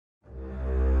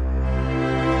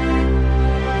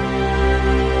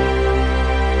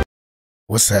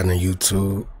What's happening,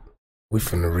 YouTube? We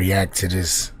finna react to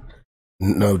this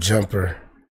No Jumper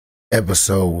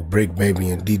episode with Bricc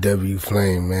Baby and DW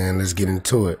Flame, man. Let's get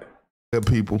into it. Good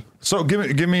people. So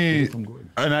give me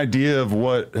an idea of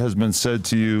what has been said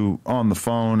to you on the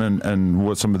phone and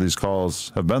what some of these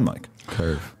calls have been like.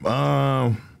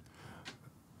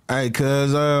 Hey,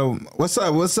 cuz, what's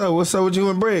up with you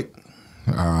and Bricc?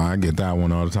 I get that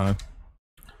one all the time.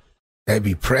 They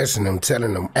be pressing them,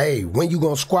 telling them, hey, when you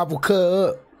gonna squabble cuz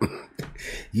up?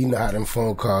 You know how them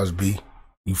phone calls be.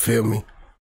 You feel me?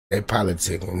 They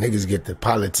politicking. Niggas get the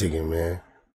politicking, man.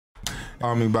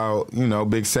 Call me about,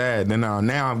 Big Sad. Then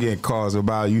now I'm getting calls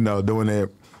about, doing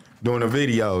a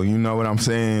video. You know what I'm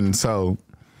saying? So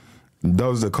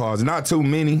those are the calls. Not too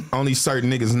many. Only certain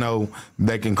niggas know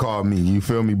they can call me. You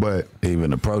feel me? But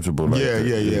even approachable. Like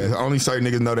yeah. Only certain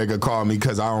niggas know they can call me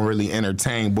because I don't really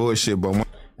entertain bullshit. But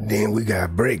then we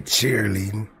got Bricc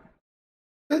cheerleading.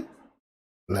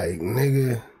 Like,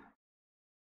 nigga,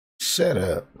 shut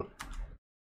up.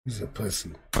 He's a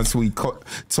pussy. Once we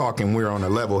talking, we're on a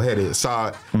level-headed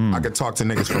side. I could talk to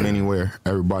niggas from anywhere,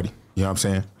 everybody. You know what I'm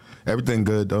saying? Everything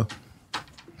good, though.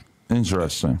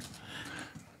 Interesting.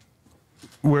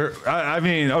 I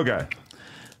mean, okay.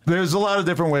 There's a lot of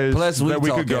different ways that we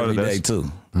could go to this.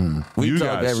 Too. We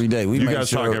talk every day. We make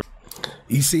sure.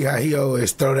 You see how he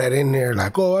always throw that in there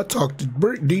like, oh, I talk to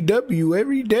Bricc DW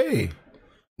every day.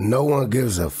 No one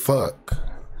gives a fuck.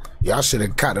 Y'all should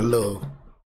have caught a little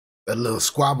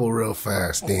squabble real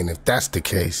fast then if that's the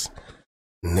case.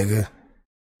 Nigga,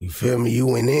 you feel me? You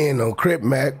went in on Crip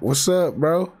Mac. What's up,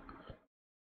 bro?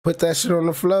 Put that shit on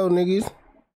the floor, niggas.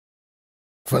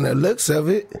 From the looks of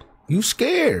it, you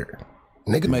scared.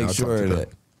 Nigga, make sure of that.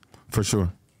 For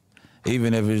sure.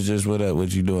 Even if it's just what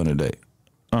you doing today.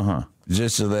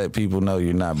 Just to let people know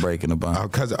you're not breaking the bond.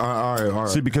 All right.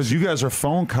 See, because you guys are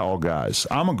phone call guys.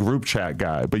 I'm a group chat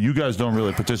guy, but you guys don't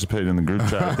really participate in the group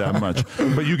chat that much.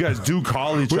 But you guys do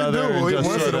call each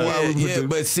other.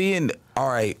 But seeing, all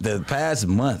right, the past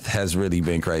month has really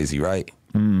been crazy, right?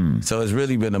 So it's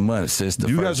really been a month since the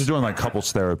You guys are doing like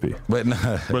couples therapy. But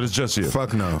but it's just you.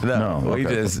 Fuck no. We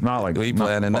just not like we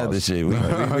planning other shit. We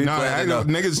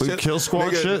niggas we kill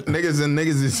squad shit.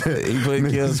 Niggas is he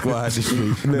put kill squad shit.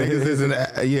 Niggas isn't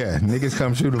niggas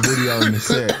come shoot a video in the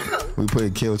set. We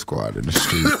put kill squad in the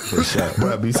street for sure.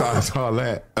 But besides all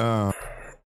that,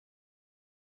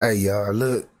 hey y'all,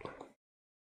 look.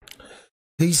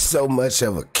 He's so much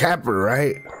of a capper,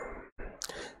 right?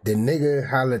 The nigga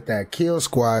hollered that kill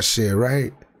squad shit,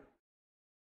 right?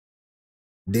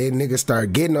 Then nigga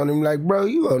start getting on him like, bro,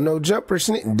 you don't know jumper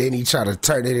snitch. And then he try to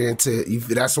turn it into,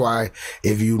 that's why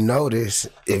if you notice,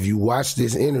 if you watch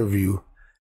this interview,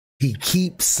 he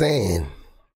keeps saying,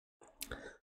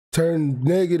 turn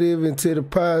negative into the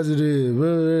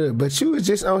positive. But you was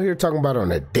just on here talking about on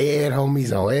the dead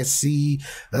homies on SC,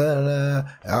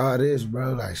 all this,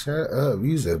 bro. Like, shut up.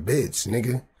 You's a bitch,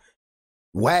 nigga.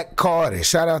 Wack called it.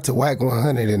 Shout out to Wack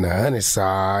 100 and the 100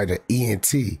 side, the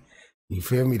ENT. You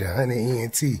feel me? The 100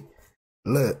 ENT.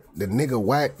 Look, the nigga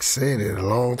Wack said it a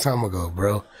long time ago,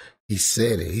 bro. He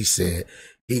said it. He said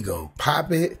he gonna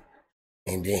pop it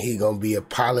and then he gonna be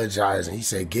apologizing. He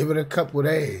said, give it a couple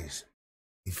days.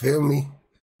 You feel me?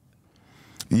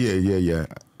 Yeah.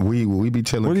 We be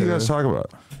chilling. What do you guys talk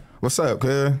about? What's up,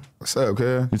 cuz?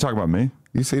 You talking about me?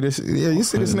 You see this? Yeah, you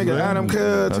see this nigga Adam,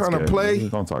 cuz, trying to play?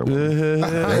 Don't talk about me.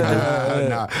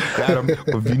 Nah, Adam,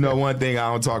 if you know one thing, I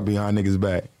don't talk behind niggas'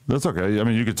 back. That's okay. I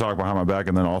mean, you could talk behind my back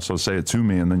and then also say it to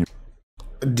me and then you...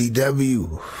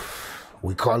 DW,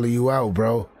 we calling you out,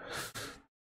 bro.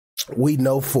 We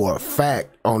know for a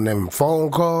fact on them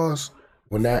phone calls,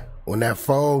 when that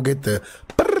phone get the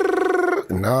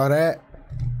and all that,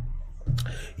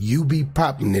 you be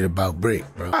popping it about Bricc,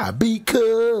 bro. I be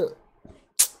cub.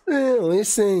 It's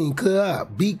saying cuz I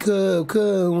be cub,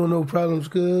 want no problems,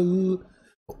 cuz.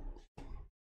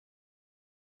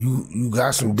 You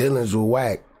got some dealings with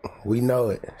Wack. We know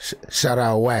it. Shout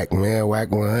out Wack, man.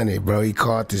 Wack 100, bro. He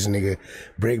caught this nigga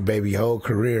Bricc Baby whole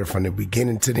career from the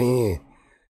beginning to the end.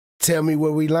 Tell me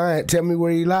where we lied. Tell me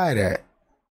where he lied at.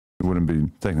 You wouldn't be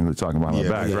technically talking about my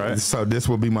back, right? So this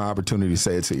will be my opportunity to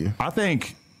say it to you. I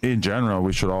think in general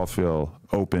we should all feel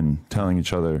open telling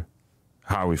each other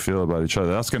how we feel about each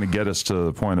other. That's going to get us to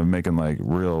the point of making like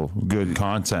real good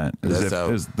content.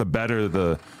 Is the better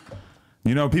the,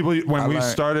 people, when we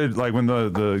started, like when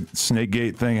the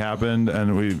Snakegate thing happened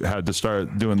and we had to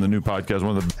start doing the new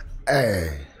podcast,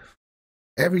 hey,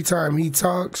 every time he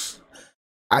talks,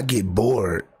 I get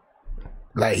bored.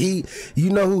 Like you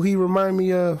know who he remind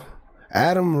me of?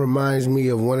 Adam reminds me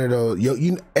of one of those,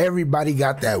 everybody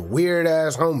got that weird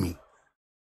ass homie.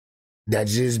 that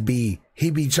just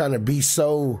he be trying to be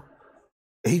so,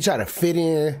 he try to fit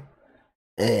in,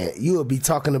 and you will be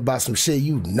talking about some shit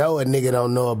you know a nigga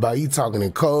don't know about. You talking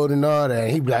in code and all that,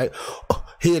 and he be like, oh,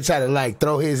 he'll try to like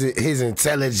throw his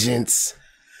intelligence.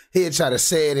 He'll try to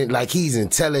say it like he's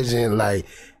intelligent, like,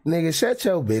 nigga, shut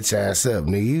your bitch ass up,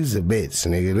 nigga. You's a bitch,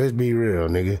 nigga. Let's be real,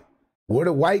 nigga. Where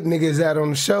the white niggas at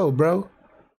on the show, bro?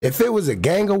 If it was a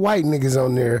gang of white niggas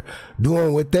on there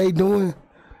doing what they doing,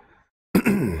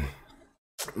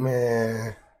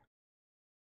 man.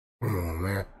 Come on,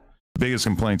 man. Biggest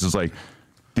complaints is like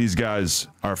these guys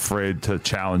are afraid to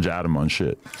challenge Adam on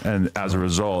shit, and as a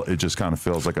result, it just kind of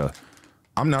feels like a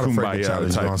I'm not afraid to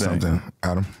challenge you on something,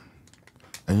 Adam.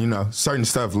 And you know, certain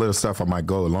stuff, little stuff I might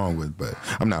go along with, but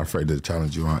I'm not afraid to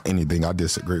challenge you on anything I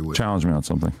disagree with. Challenge me on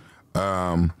something.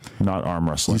 Not arm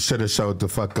wrestling. You should have showed the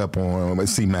fuck up on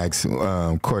C-Mac's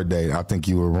court date. I think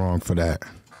you were wrong for that.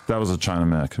 That was a China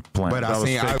Mac plan.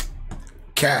 But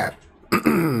Cap.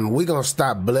 We gonna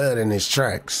stop blood in his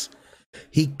tracks.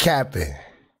 He capping.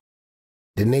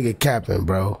 The nigga capping,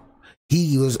 bro.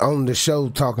 He was on the show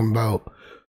talking about,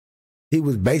 he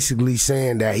was basically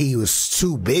saying that he was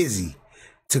too busy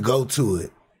to go to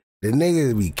it. The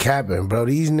niggas be capping, bro.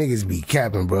 These niggas be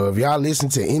capping, bro. If y'all listen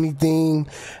to anything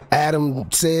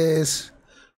Adam says,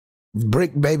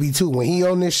 Bricc baby too, when he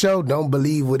on this show, don't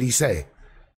believe what he say.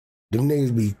 Them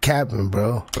niggas be capping,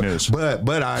 bro. Yes.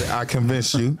 But I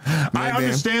convinced you. I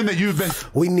understand that you've been.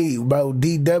 We need, bro.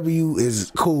 DW is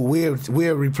cool. We'll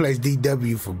replace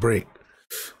DW for Bricc.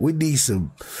 We need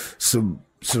some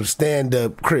stand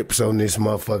up Crips on this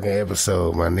motherfucking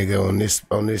episode, my nigga.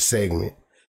 On this segment,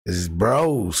 this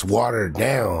bros watered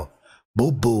down.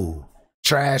 Boo boo,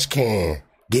 trash can.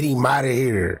 Get him out of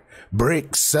here.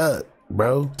 Bricc suck,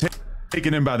 bro.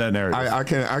 Taken in by that narrative.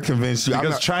 I convinced you.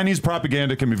 Because Chinese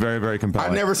propaganda can be very, very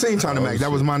compelling. I never seen China Mac.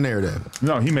 That was my narrative.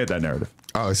 No, he made that narrative.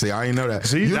 Oh, see, I didn't know that.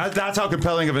 See, that's how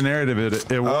compelling of a narrative it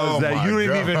was, that you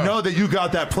didn't even know that you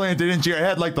got that planted into your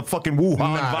head like the fucking Wuhan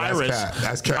virus.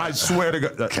 That's cat. I swear to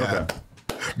God. Okay.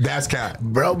 That's cat.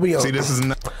 Bro be on, see, this is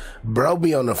bro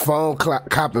be on the phone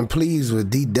copping pleas with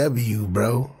DW,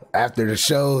 bro. After the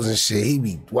shows and shit, he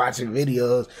be watching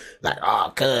videos like,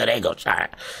 oh, cuz, they go try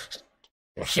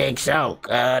shake so,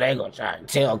 cuz, they gonna try to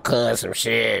tell cuz some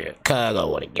shit. Cuz gonna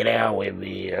wanna get out with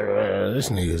me. This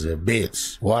nigga's a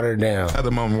bitch. Water down.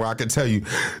 Other moment where I can tell you,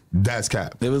 that's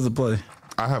cap. It was a play.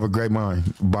 I have a great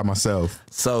mind by myself.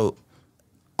 So,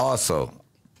 also,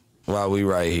 while we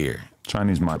right here,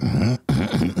 Chinese might. The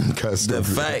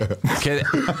fact,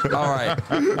 all right,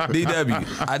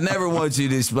 DW, I never want you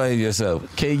to explain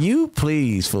yourself. Can you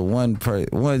please, for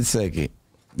 1 second,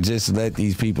 just let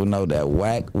these people know that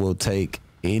Wack will take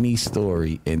any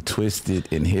story and twist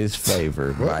it in his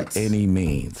favor by any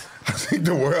means? I think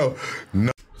the world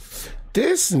knows.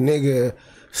 This nigga,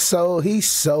 he's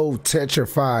so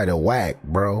tetrified of Wack,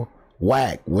 bro.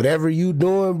 Wack, whatever you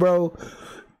doing, bro,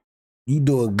 you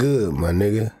doing good, my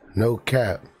nigga. No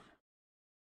cap.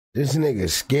 This nigga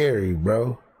scary,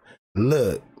 bro.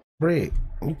 Look, Bricc,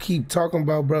 you keep talking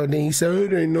about, bro, then you say,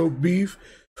 it ain't no beef.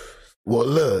 Well,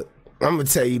 look, I'm gonna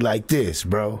tell you like this,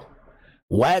 bro.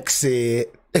 Wack said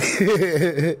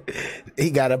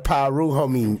he got a Paru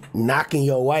homie knocking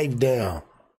your wife down,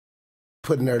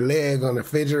 putting her leg on the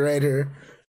refrigerator,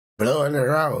 blowing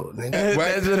her out.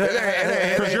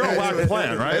 Because you're a Wack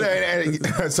plant,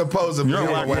 right? Supposedly,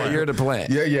 you're the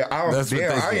plant. Yeah.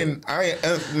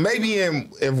 Maybe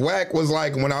if Wack was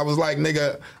like, when I was like,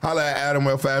 nigga, holla at Adam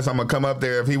real fast, I'm gonna come up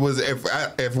there.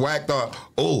 If Wack thought,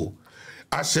 oh,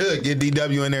 I should get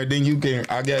DW in there, then you can,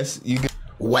 I guess you can.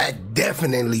 Wack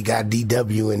definitely got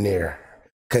DW in there,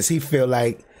 cause he feel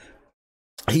like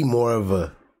he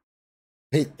more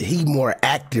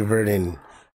activer than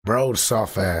bro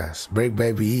soft ass. Bricc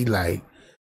baby, he like,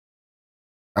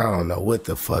 I don't know what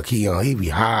the fuck he on. He be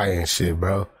high and shit,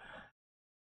 bro.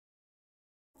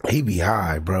 He be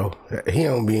high, bro. He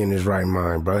don't be in his right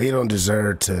mind, bro. He don't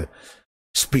deserve to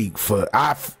speak for.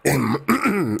 I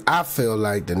feel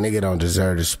like the nigga don't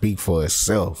deserve to speak for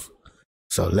himself.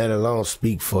 So let alone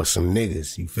speak for some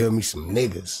niggas. You feel me? Some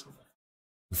niggas.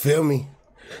 You feel me?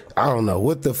 I don't know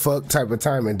what the fuck type of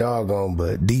timing dog on,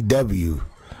 but DW,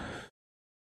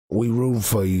 we root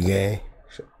for you, gang.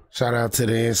 Shout out to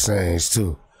the Insanes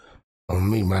too. On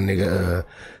me, my nigga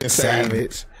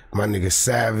Savage, my nigga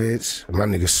Savage, my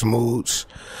nigga Smooch,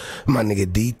 my nigga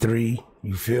D3,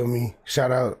 You feel me?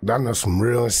 Shout out. I know some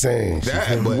real insane.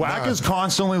 Wack is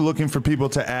constantly looking for people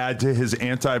to add to his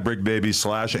anti-Bricc Baby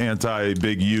 /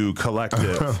 anti-Big U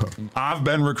collective. I've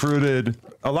been recruited.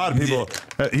 A lot of people.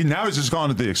 Now he's just gone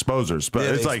to the exposers. But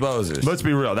it's like, let's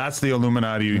be real. That's the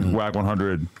Illuminati Wack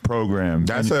 100 program.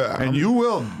 And you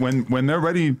will, when they're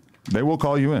ready, they will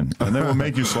call you in and they will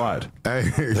make you slide.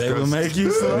 They will make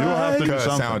you slide. You will have to do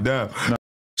something. Sound dumb. No.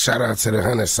 Shout out to the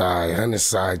Hunter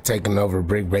side taking over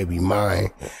Bricc Baby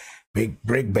mind. Big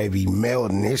Bricc Baby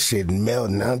melting. This shit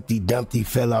melting. Humpty Dumpty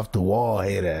fell off the wall,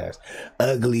 head ass.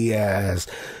 Ugly ass.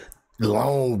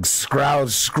 Long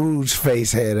Scrooge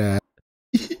face head ass.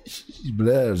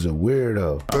 Blood's a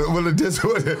weirdo. Well,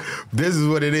 this is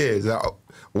what it is.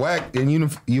 Wack, and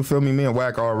you feel me? Me and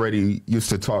Wack already used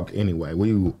to talk anyway.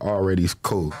 We already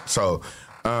cool. So,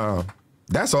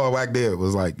 that's all Wack did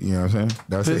was like, you know what I'm saying?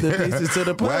 That's Put the pieces to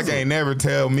the puzzle. Wack ain't never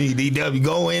tell me, DW,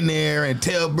 go in there and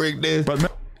tell Bricc this. But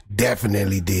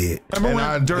definitely did. Remember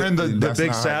when during the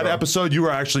Big Sad episode, you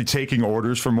were actually taking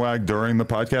orders from Wack during the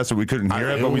podcast, so we couldn't hear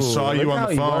it, but we saw you on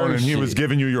the phone and he was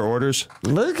giving you your orders.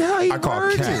 Look how he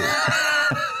words it.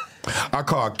 I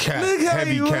call cat. Look how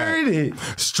heavy you cat. word it.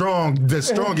 The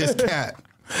strongest cat.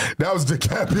 That was the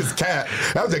cappiest cat.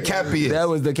 That was the cappiest. That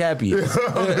was the cappiest.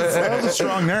 That was a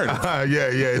strong narrative.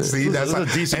 Yeah. See, that's a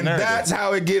decent narrative. That's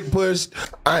how it get pushed.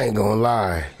 I ain't gonna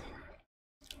lie.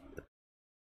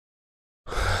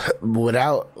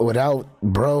 Without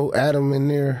bro Adam in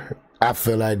there, I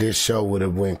feel like this show would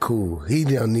have went cool. He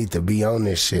don't need to be on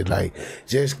this shit. Like,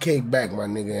 just kick back, my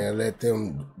nigga, and let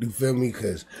them, you feel me?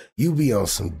 Cause you be on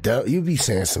some dumb, you be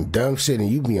saying some dumb shit and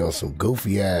you be on some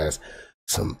goofy ass,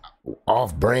 some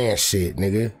off-brand shit,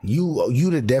 nigga. You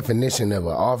the definition of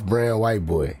an off-brand white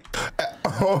boy.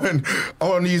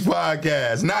 On these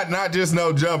podcasts. Not just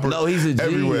no jumper. No, he's a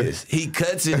everywhere. genius. He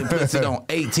cuts it and puts it on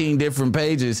 18 different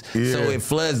pages, so it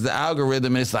floods the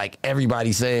algorithm. And it's like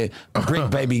everybody saying Bricc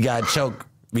Baby got choked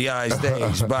behind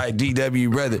stage by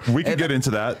DW brother. We can get into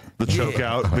that. The choke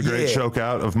out, the great choke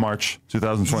out of March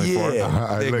 2024.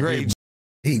 Yeah, the great.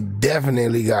 He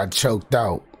definitely got choked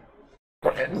out.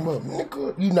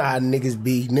 You know how niggas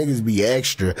be. Niggas be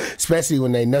extra, especially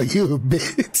when they know you a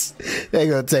bitch. They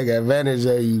gonna take advantage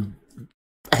of you.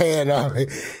 Hand on it.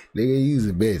 Nigga, you's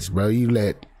a bitch, bro. You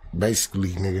let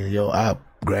basically, nigga, your op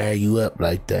grab you up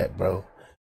like that, bro.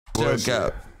 Choke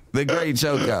out. The great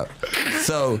choke out.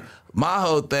 So my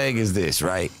whole thing is this,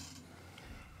 right?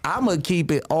 I'm gonna keep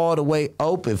it all the way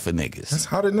open for niggas. That's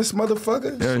hot in this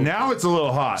motherfucker. Now it's a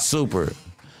little hot. Super.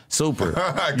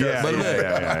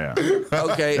 Yeah.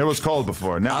 Okay. It was cold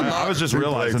before. Now I was just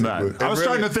realizing that. I was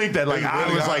starting to think that like I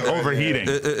was like overheating.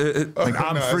 Like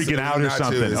I'm freaking out or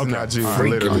something. It's not you.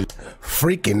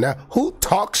 Freaking out. Who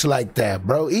talks like that,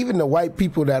 bro? Even the white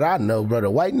people that I know, bro, the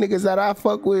white niggas that I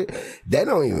fuck with, they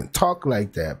don't even talk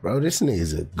like that, bro. This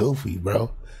nigga's a goofy,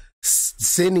 bro.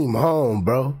 Send him home,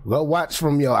 bro. Go watch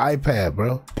from your iPad,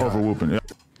 bro. Over whooping. Yeah.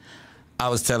 I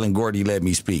was telling Gordy, let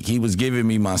me speak. He was giving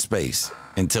me my space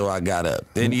until I got up.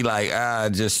 Then he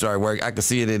just started working. I could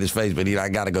see it in his face, but I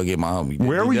got to go get my homie.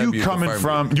 Where were you coming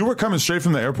from? You were coming straight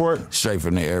from the airport? Straight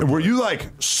from the airport. Were you like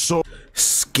so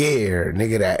scared,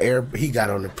 nigga? He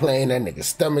got on the plane, that nigga's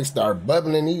stomach started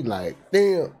bubbling. He like,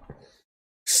 damn,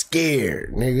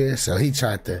 scared, nigga. So he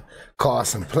tried to call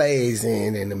some plays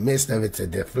in the midst of it to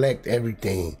deflect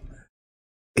everything.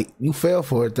 You fell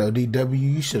for it though, DW.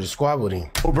 You should have squabbled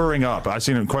him. Sobering up. I've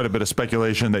seen quite a bit of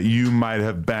speculation that you might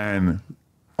have been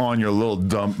on your little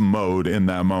dump mode in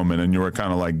that moment, and you were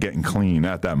kind of like getting clean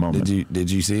at that moment. Did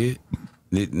you see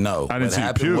it? No. I didn't see what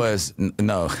happened was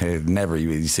no. Never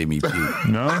you see me puke.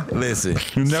 No. Listen.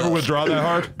 You never withdraw that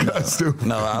hard.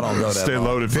 No, I don't go that. Stay long.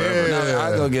 Loaded forever. No,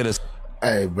 I go get a.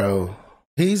 Hey, bro.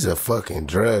 He's a fucking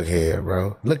drug head,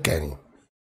 bro. Look at him.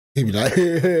 He be like,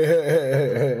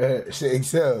 shake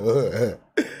so,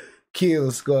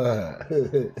 kill squad.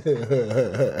 And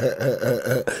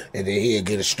then he'll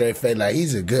get a straight face. Like,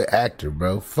 he's a good actor,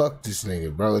 bro. Fuck this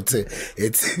nigga, bro. Until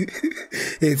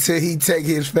he take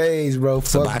his phase, bro.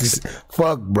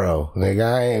 Fuck, bro.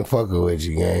 Nigga, I ain't fucking with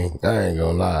you, gang. I ain't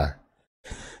gonna lie.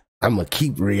 I'm gonna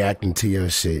keep reacting to your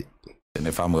shit. And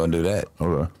if I'm gonna do that,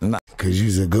 okay. Cause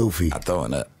you's a goofy. I'm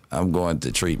throwing up. I'm going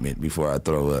to treatment before I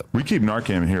throw up. We keep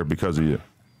Narcan here because of you.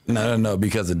 No,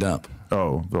 because of dump.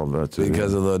 Oh, well, that's it.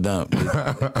 Because of little dump.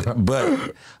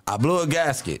 But I blew a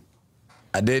gasket.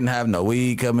 I didn't have no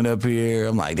weed coming up here.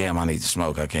 I'm like, damn, I need to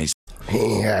smoke. I can't. He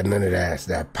ain't had none of that.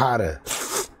 That Potter.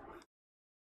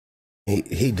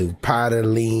 He do Potter,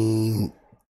 lean,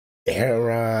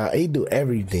 heroin. He do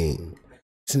everything.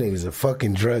 This nigga's a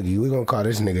fucking druggie. We gonna call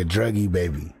this nigga druggie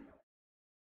baby.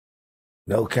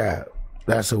 No cap.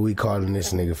 That's what we calling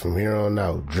this nigga from here on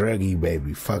out. Druggy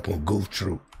baby, fucking goof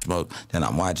troop. Smoke. Then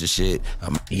I'm watching shit.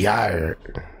 I'm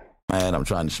Yired. Man, I'm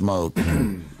trying to smoke.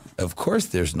 Of course,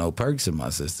 there's no perks in my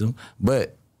system,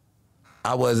 but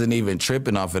I wasn't even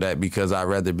tripping off of that because I'd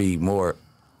rather be more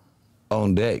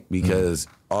on deck because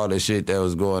all the shit that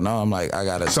was going on, I'm like, I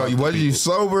gotta. So was you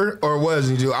sober or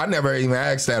wasn't you? I never even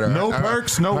asked that. No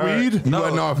perks, no weed. You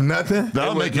wasn't off nothing.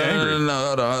 That'll make you angry.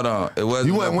 No, hold on. It wasn't.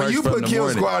 You wasn't, when you put Kill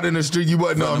Squad in the street, you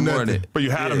wasn't off nothing. But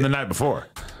you had him the night before.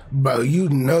 Bro, you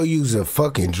know you's a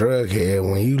fucking drug head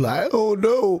when you like, oh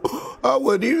no, I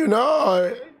wasn't even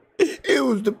high. It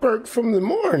was the perk from the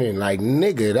morning. Like,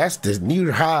 nigga, that's the,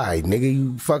 you high, nigga.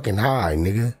 You fucking high,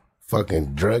 nigga.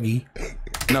 Fucking druggy.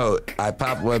 No, I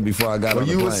popped one before I got on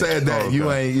the plane. When you said that,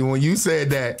 you ain't. When you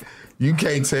said that, you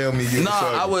can't tell me you. No,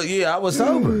 sober. I was. Yeah, I was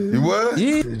sober. You was?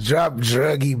 Yeah. Drop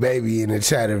druggy baby in the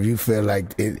chat if you feel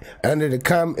like it. Under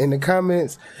the in the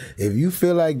comments, if you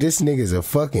feel like this nigga's a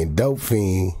fucking dope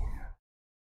fiend,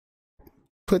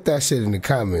 put that shit in the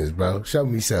comments, bro. Show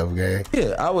me something, gang.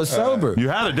 Yeah, I was sober. You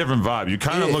had a different vibe. You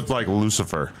kind of looked like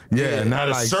Lucifer. Yeah, not at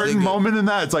a like certain moment in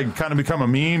that, it's like kind of become a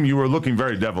meme. You were looking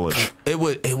very devilish. It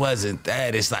wasn't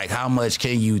that. It's like, how much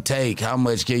can you take? How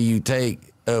much can you take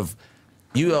of?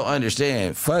 You don't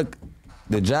understand. Fuck,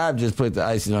 the job just put the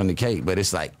icing on the cake, but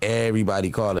it's like everybody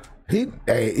call it.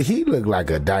 He looked like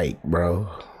a dyke, bro.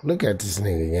 Look at this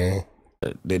nigga,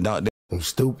 gang. Some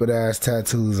stupid ass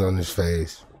tattoos on his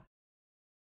face.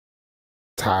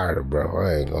 Tired of bro,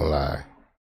 I ain't gonna lie.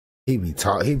 He be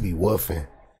woofing.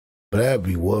 But I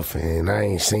be woofing and I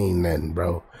ain't seen nothing,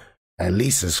 bro. At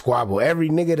least a squabble. Every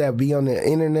nigga that be on the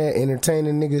internet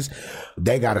entertaining niggas,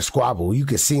 they got a squabble. You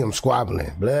can see them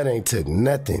squabbling. Blood ain't took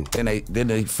nothing. Then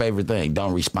their favorite thing,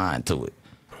 don't respond to it.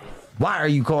 Why are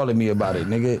you calling me about it,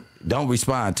 nigga? Don't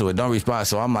respond to it. Don't respond.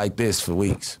 So I'm like this for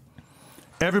weeks.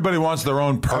 Everybody wants their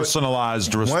own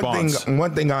personalized response.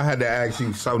 One thing I had to ask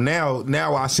you. So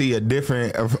now I see a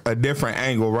different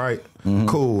angle, right? Mm-hmm.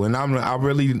 Cool. And I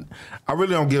really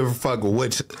don't give a fuck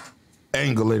which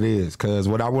angle it is, because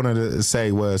what I wanted to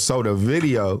say was, so the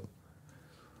video,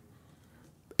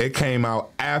 it came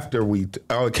out after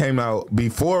it came out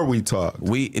before we talked.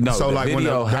 The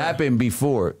video happened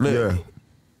before. Look, yeah.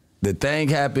 The thing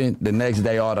happened the next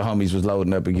day. All the homies was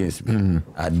loading up against me.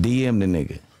 Mm-hmm. I DM'd the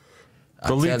nigga.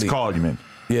 The lead call, you mean?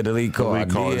 Yeah, the lead call. I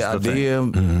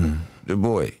DM'd the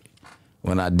boy.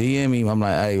 When I DM him, I'm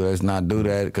like, hey, let's not do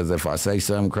that, because if I say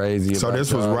something crazy. So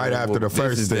this was right after the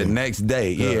first thing. The next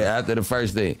day, yeah, after the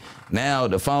first thing. Now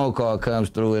the phone call comes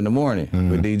through in the morning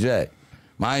with DJ.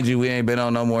 Mind you, we ain't been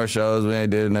on no more shows. We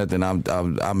ain't did nothing.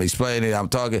 I'm explaining it. I'm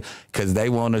talking because they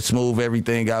want to smooth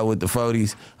everything out with the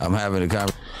 40s. I'm having a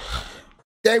conversation.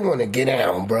 They want to get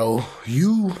down, bro.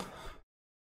 You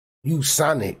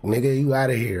Sonic, nigga. You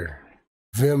out of here.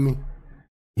 Feel me?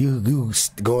 You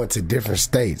going to different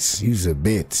states. Use a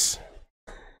bitch.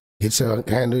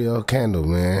 Handle your candle,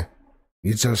 man.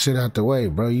 Get your shit out the way,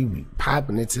 bro. You be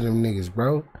popping it to them niggas,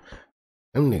 bro.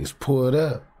 Them niggas pulled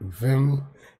up. You feel me?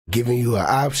 Giving you an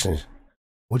option.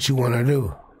 What you want to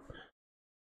do?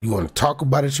 You want to talk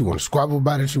about it? You want to squabble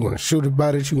about it? You want to shoot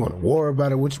about it? You want to war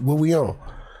about it? What we on?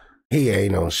 He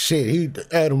ain't on shit.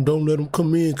 Adam, don't let him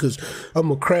come in because I'm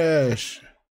going to crash.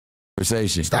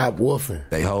 Conversation. Stop woofing.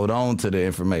 They hold on to the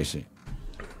information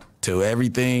till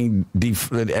everything gets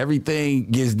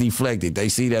deflected. They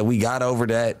see that we got over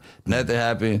that, nothing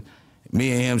happened,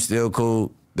 me and him still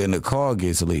cool, then the call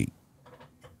gets leaked.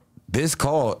 This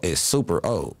call is super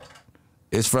old.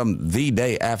 It's from the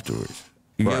day afterwards.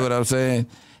 You get what I'm saying?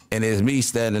 And it's me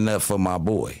standing up for my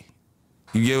boy.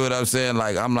 You get what I'm saying?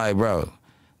 Like, I'm like, bro,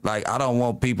 like, I don't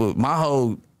want people, my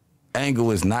whole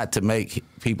angle is not to make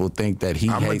people think that he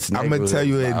hates neighborhood. I'm gonna tell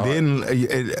you, it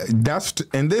didn't.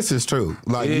 And this is true.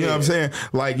 Like, you know what I'm saying?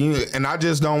 Like, and I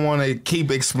just don't want to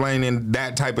keep explaining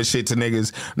that type of shit to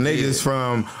niggas. Niggas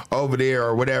from over there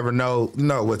or whatever know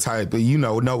what type.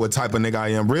 Know what type of nigga I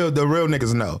am. The real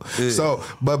niggas know. Yeah. So,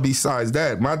 but besides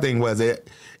that, my thing was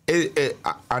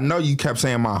I know you kept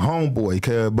saying my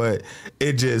homeboy, but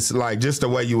it just the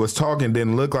way you was talking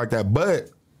didn't look like that. But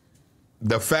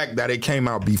the fact that it came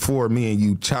out before me and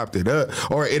you chopped it up,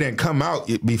 or it didn't come out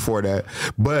before that,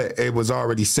 but it was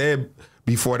already said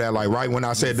before that, like right when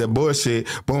I said the bullshit,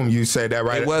 boom, you said that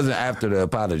right. It wasn't after the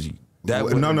apology. No.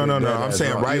 I'm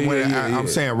saying right when I'm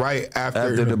saying right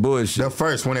after the bullshit. The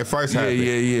first, when it first happened.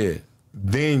 Yeah.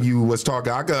 then you was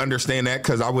talking. I could understand that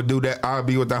because I would do that. I'd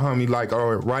be with the homie like,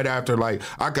 or right after, like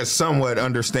I could somewhat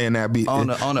understand that. On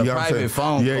a private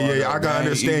phone. Yeah. I can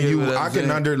understand you. I can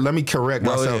let me correct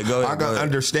myself. I can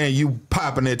understand you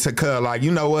popping it to cuz like,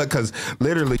 you know what? Because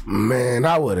literally, man,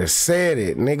 I would have said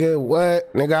it, nigga.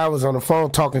 What, nigga? I was on the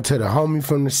phone talking to the homie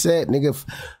from the set, nigga.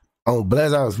 On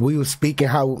Bless, we was speaking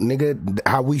how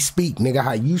we speak, nigga,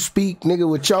 how you speak, nigga,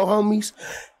 with your homies,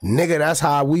 nigga. That's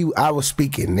how I was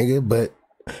speaking, nigga. But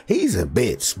he's a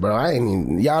bitch, bro.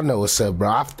 Y'all know what's up,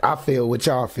 bro. I feel what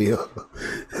y'all feel.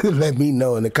 Let me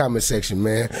know in the comment section,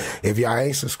 man. If y'all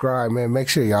ain't subscribed, man, make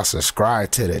sure y'all subscribe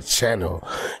to the channel.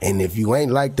 And if you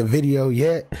ain't liked the video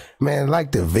yet, man,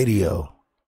 like the video.